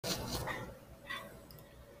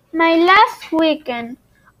My last weekend.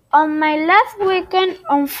 On my last weekend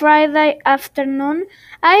on Friday afternoon,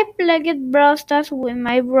 I played Brawl Stars with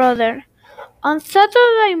my brother. On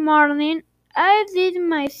Saturday morning, I did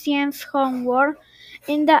my science homework.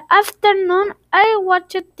 In the afternoon, I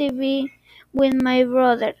watched TV with my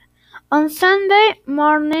brother. On Sunday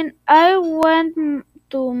morning, I went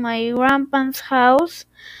to my grandpa's house.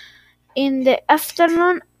 In the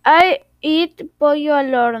afternoon, I eat pollo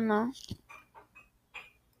al horno.